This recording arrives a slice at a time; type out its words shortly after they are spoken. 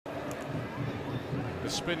The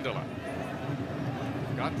Spindola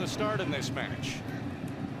got the start in this match.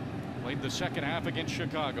 Played the second half against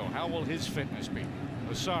Chicago. How will his fitness be?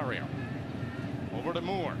 Osorio over to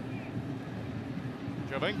Moore.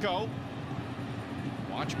 Giovinco.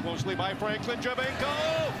 Watched closely by Franklin.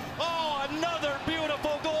 Giovinco. Oh, another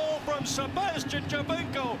beautiful goal from Sebastian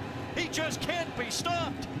Giovinco. He just can't be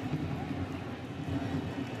stopped.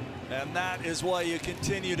 And that is why you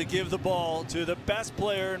continue to give the ball to the best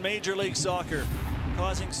player in Major League Soccer,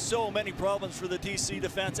 causing so many problems for the DC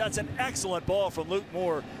defense. That's an excellent ball from Luke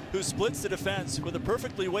Moore, who splits the defense with a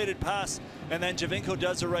perfectly weighted pass, and then Giovinco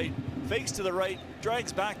does it right, fakes to the right,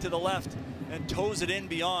 drags back to the left, and toes it in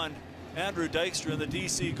beyond Andrew Dykstra in the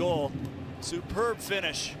DC goal. Superb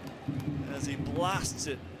finish as he blasts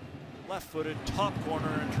it left-footed top corner,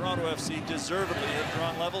 and Toronto FC deservedly have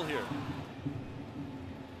drawn level here.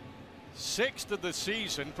 6th of the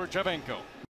season for Giovinco.